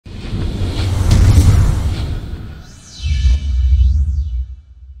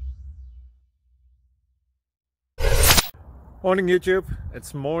Morning YouTube,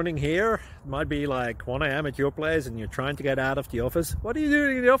 it's morning here. It might be like 1 a.m. at your place and you're trying to get out of the office. What are you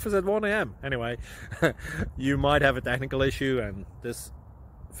doing in the office at 1 a.m? Anyway, you might have a technical issue and this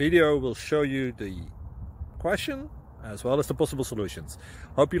video will show you the question as well as the possible solutions.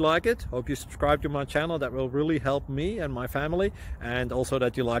 Hope you like it, hope you subscribe to my channel. That will really help me and my family, and also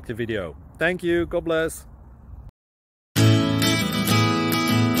that you like the video. Thank you, God bless.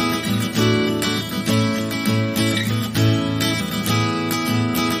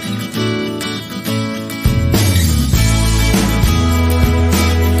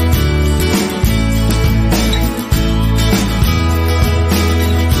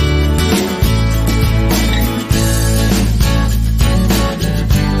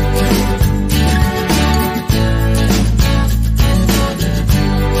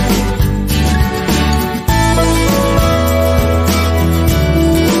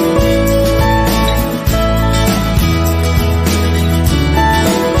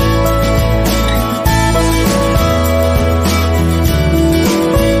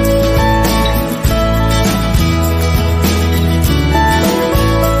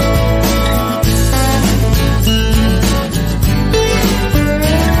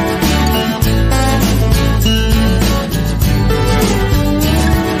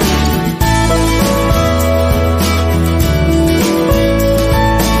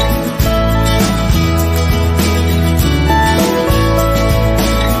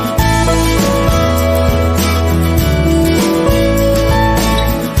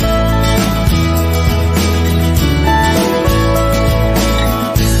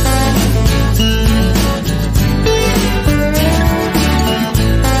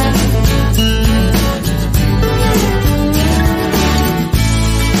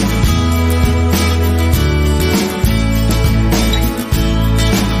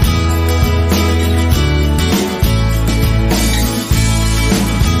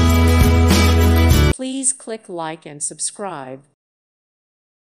 Please click like and subscribe.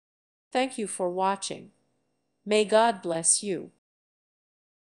 Thank you for watching. May God bless you.